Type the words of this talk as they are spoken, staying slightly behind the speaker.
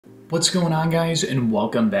What's going on, guys, and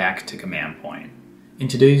welcome back to Command Point. In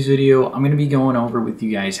today's video, I'm going to be going over with you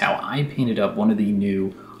guys how I painted up one of the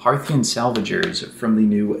new Hearthian Salvagers from the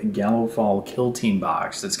new Gallowfall Kill Team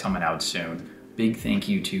box that's coming out soon. Big thank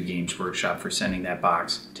you to Games Workshop for sending that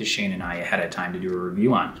box to Shane and I ahead of time to do a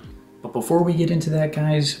review on. But before we get into that,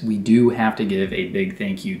 guys, we do have to give a big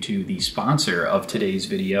thank you to the sponsor of today's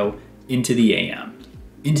video, Into the AM.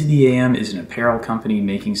 Into the AM is an apparel company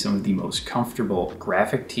making some of the most comfortable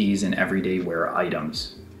graphic tees and everyday wear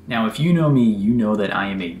items. Now, if you know me, you know that I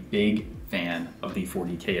am a big fan of the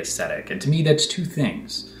 40K aesthetic, and to me that's two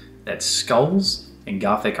things. That's skulls and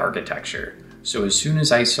Gothic architecture. So as soon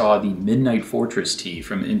as I saw the Midnight Fortress tee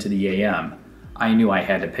from Into the AM, I knew I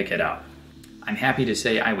had to pick it up. I'm happy to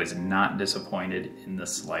say I was not disappointed in the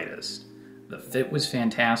slightest. The fit was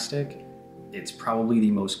fantastic. It's probably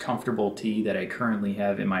the most comfortable tee that I currently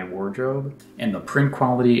have in my wardrobe, and the print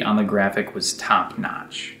quality on the graphic was top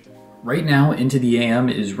notch. Right now, Into the AM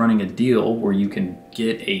is running a deal where you can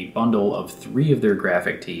get a bundle of 3 of their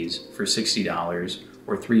graphic tees for $60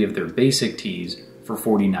 or 3 of their basic tees for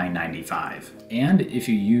 $49.95. And if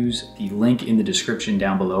you use the link in the description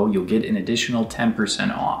down below, you'll get an additional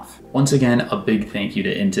 10% off. Once again, a big thank you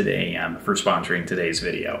to Into the AM for sponsoring today's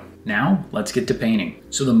video. Now, let's get to painting.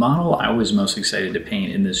 So the model I was most excited to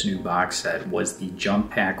paint in this new box set was the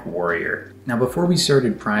Jump Pack Warrior. Now before we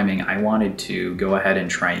started priming, I wanted to go ahead and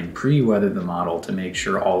try and pre-weather the model to make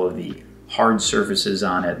sure all of the hard surfaces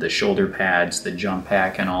on it, the shoulder pads, the jump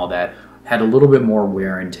pack and all that, had a little bit more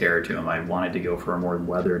wear and tear to him. I wanted to go for a more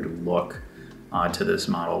weathered look to this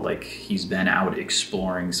model, like he's been out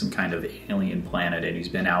exploring some kind of alien planet and he's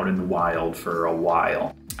been out in the wild for a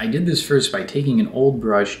while. I did this first by taking an old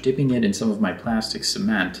brush, dipping it in some of my plastic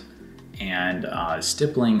cement, and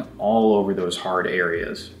stippling all over those hard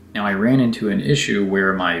areas. Now I ran into an issue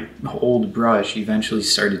where my old brush eventually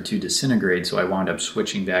started to disintegrate, so I wound up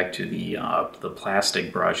switching back to the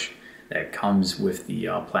plastic brush that comes with the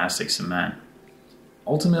plastic cement.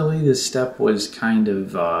 Ultimately, this step was kind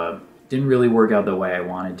of, didn't really work out the way I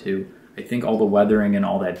wanted to. I think all the weathering and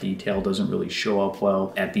all that detail doesn't really show up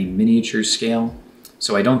well at the miniature scale,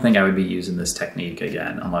 so I don't think I would be using this technique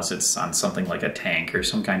again unless it's on something like a tank or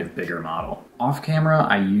some kind of bigger model. Off camera,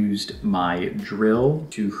 I used my drill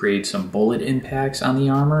to create some bullet impacts on the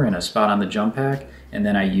armor and a spot on the jump pack, and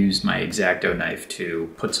then I used my X-Acto knife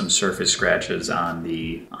to put some surface scratches on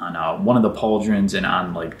one of the pauldrons and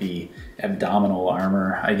on like the abdominal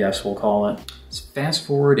armor, I guess we'll call it. Fast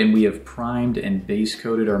forward and we have primed and base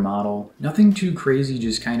coated our model. Nothing too crazy,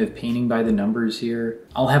 just kind of painting by the numbers here.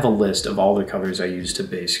 I'll have a list of all the colors I used to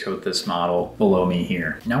base coat this model below me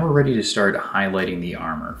here. Now we're ready to start highlighting the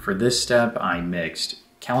armor. For this step, I mixed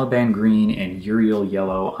Caliban green and Uriel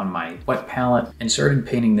yellow on my wet palette and started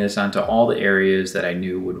painting this onto all the areas that I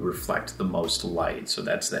knew would reflect the most light. So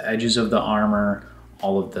that's the edges of the armor,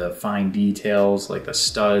 all of the fine details like the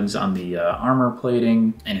studs on the armor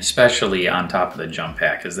plating, and especially on top of the jump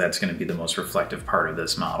pack, because that's going to be the most reflective part of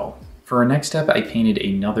this model. For our next step, I painted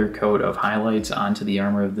another coat of highlights onto the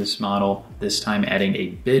armor of this model, this time adding a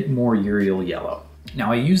bit more Uriel yellow.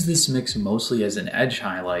 Now I use this mix mostly as an edge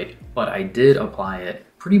highlight, but I did apply it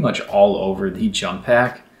pretty much all over the jump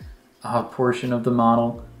pack portion of the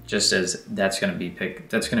model, just as that's going to be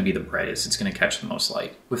the brightest, it's going to catch the most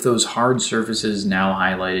light. With those hard surfaces now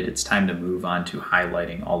highlighted, it's time to move on to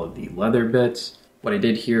highlighting all of the leather bits. What I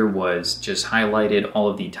did here was just highlighted all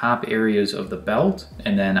of the top areas of the belt,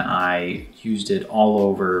 and then I used it all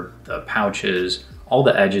over the pouches, all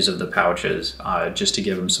the edges of the pouches, just to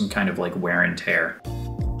give them some kind of like wear and tear.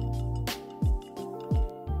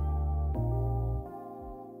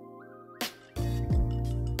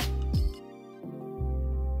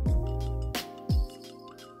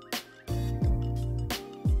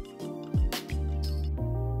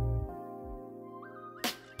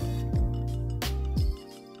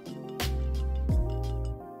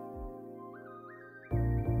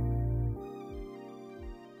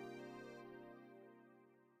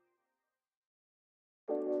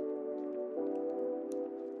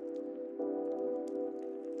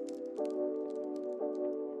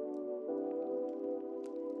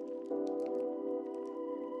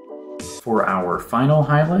 For our final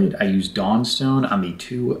highlight, I used Dawnstone on the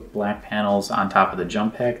 2 black panels on top of the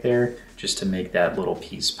jump pack there, just to make that little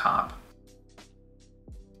piece pop.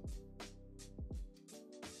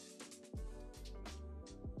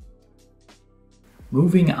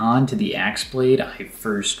 Moving on to the axe blade, I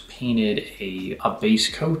first painted a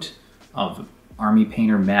base coat of Army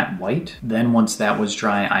Painter Matte White. Then once that was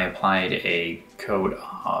dry, I applied a coat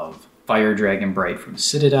of Fire Dragon Bright from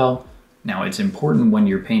Citadel. Now it's important when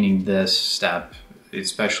you're painting this step,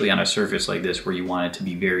 especially on a surface like this where you want it to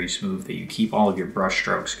be very smooth, that you keep all of your brush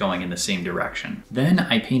strokes going in the same direction. Then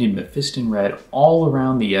I painted Mephiston red all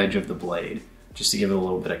around the edge of the blade, just to give it a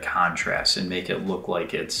little bit of contrast and make it look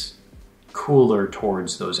like it's cooler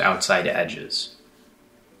towards those outside edges.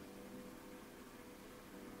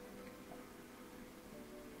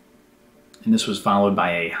 And this was followed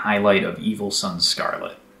by a highlight of Evil Sun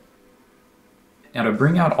Scarlet. Now, to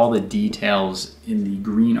bring out all the details in the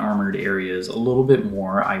green armored areas a little bit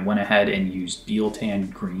more, I went ahead and used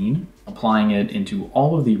Votann green, applying it into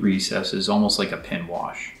all of the recesses almost like a pin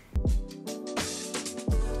wash.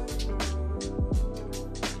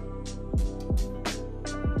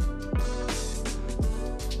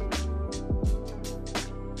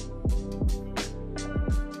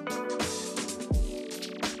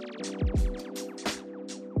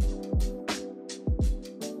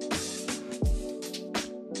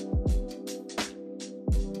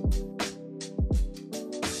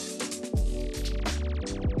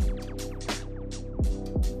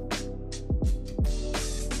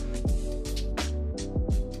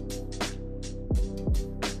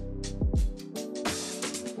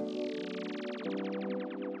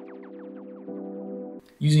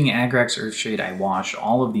 Using Agrax Earthshade, I washed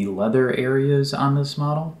all of the leather areas on this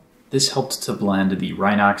model. This helped to blend the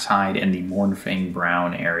Rhinox hide and the Mournfang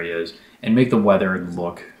brown areas and make the weathered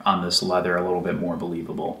look on this leather a little bit more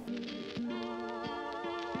believable.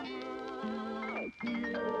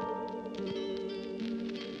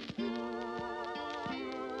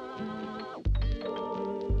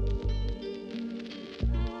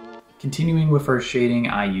 Continuing with our shading,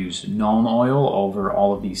 I used Nuln Oil over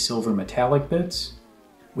all of the silver metallic bits,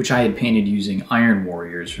 which I had painted using Iron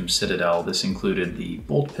Warriors from Citadel. This included the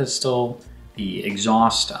bolt pistol, the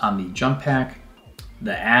exhaust on the jump pack,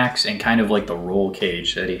 the axe, and kind of like the roll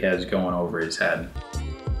cage that he has going over his head.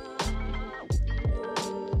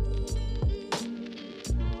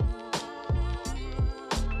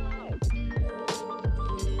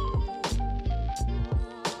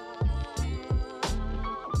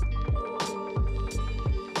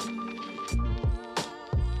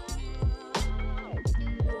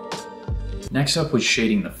 Next up was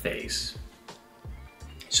shading the face.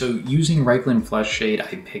 So using Reikland Flesh Shade,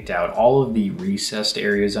 I picked out all of the recessed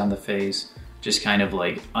areas on the face, just kind of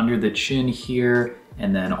like under the chin here,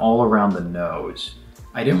 and then all around the nose.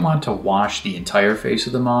 I didn't want to wash the entire face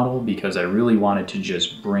of the model because I really wanted to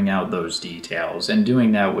just bring out those details, and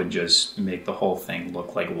doing that would just make the whole thing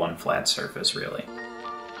look like one flat surface, really.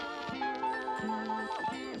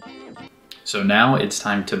 So now it's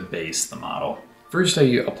time to base the model. First, I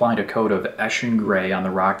applied a coat of Eshin Gray on the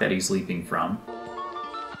rock that he's leaping from.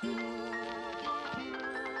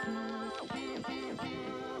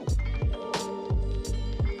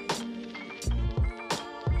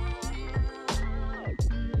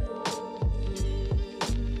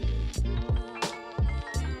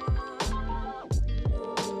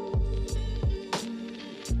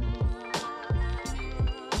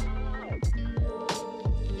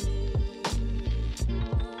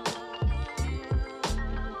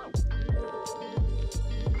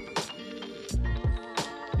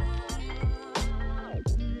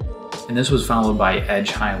 And this was followed by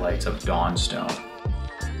edge highlights of Dawnstone.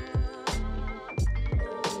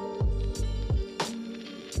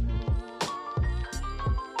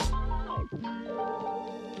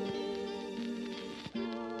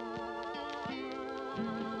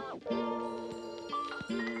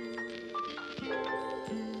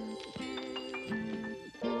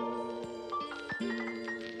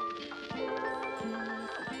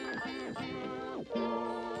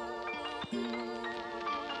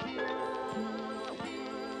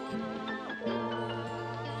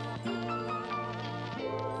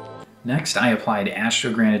 Next, I applied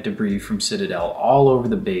Astrogranite debris from Citadel all over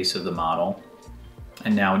the base of the model.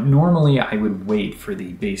 And now, normally I would wait for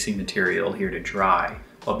the basing material here to dry,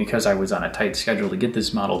 but because I was on a tight schedule to get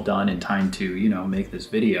this model done in time to, make this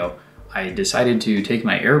video, I decided to take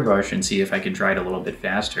my airbrush and see if I could dry it a little bit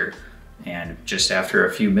faster. And just after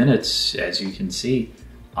a few minutes, as you can see,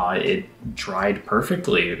 it dried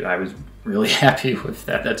perfectly. I was really happy with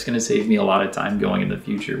that. That's going to save me a lot of time going in the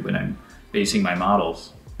future when I'm basing my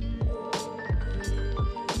models.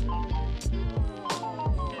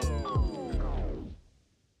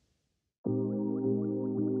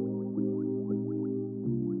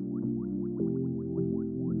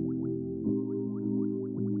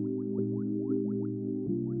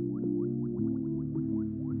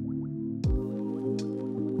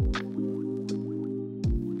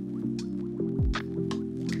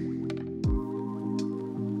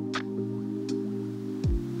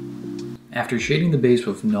 After shading the base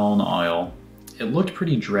with Nuln Oil, it looked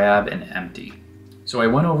pretty drab and empty. So I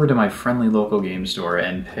went over to my friendly local game store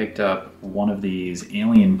and picked up one of these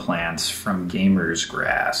alien plants from Gamer's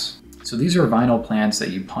Grass. So these are vinyl plants that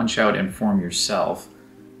you punch out and form yourself.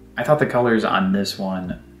 I thought the colors on this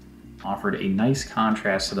one offered a nice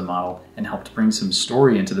contrast to the model and helped bring some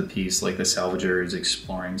story into the piece, like the salvager is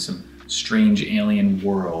exploring some strange alien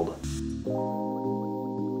world.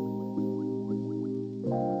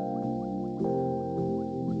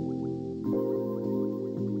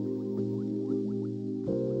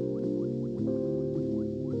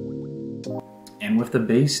 And with the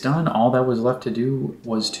base done, all that was left to do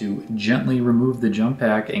was to gently remove the jump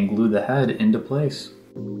pack and glue the head into place.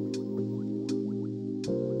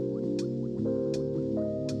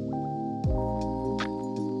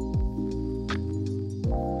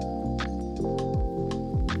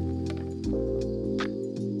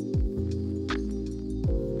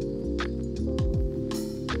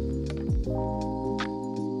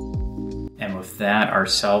 And with that, our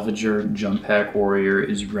salvager jump pack warrior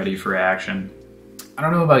is ready for action. I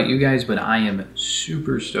don't know about you guys, but I am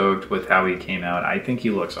super stoked with how he came out. I think he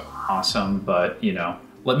looks awesome, but you know,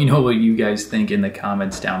 let me know what you guys think in the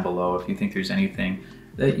comments down below. If you think there's anything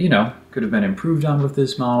that, you know, could have been improved on with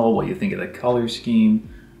this model, what you think of the color scheme,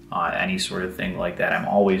 any sort of thing like that. I'm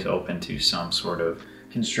always open to some sort of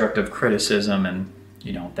constructive criticism, and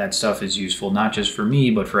you know, that stuff is useful not just for me,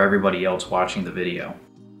 but for everybody else watching the video.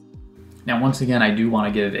 Now, once again, I do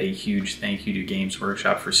want to give a huge thank you to Games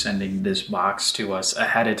Workshop for sending this box to us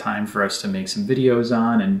ahead of time for us to make some videos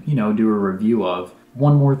on and, you know, do a review of.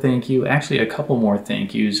 One more thank you, actually a couple more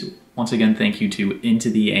thank yous. Once again, thank you to Into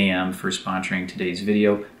the AM for sponsoring today's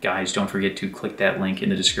video. Guys, don't forget to click that link in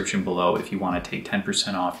the description below if you want to take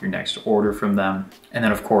 10% off your next order from them. And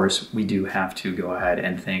then, of course, we do have to go ahead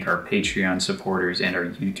and thank our Patreon supporters and our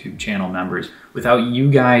YouTube channel members. Without you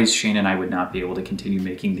guys, Shane and I would not be able to continue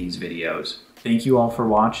making these videos. Thank you all for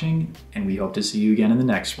watching, and we hope to see you again in the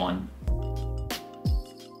next one.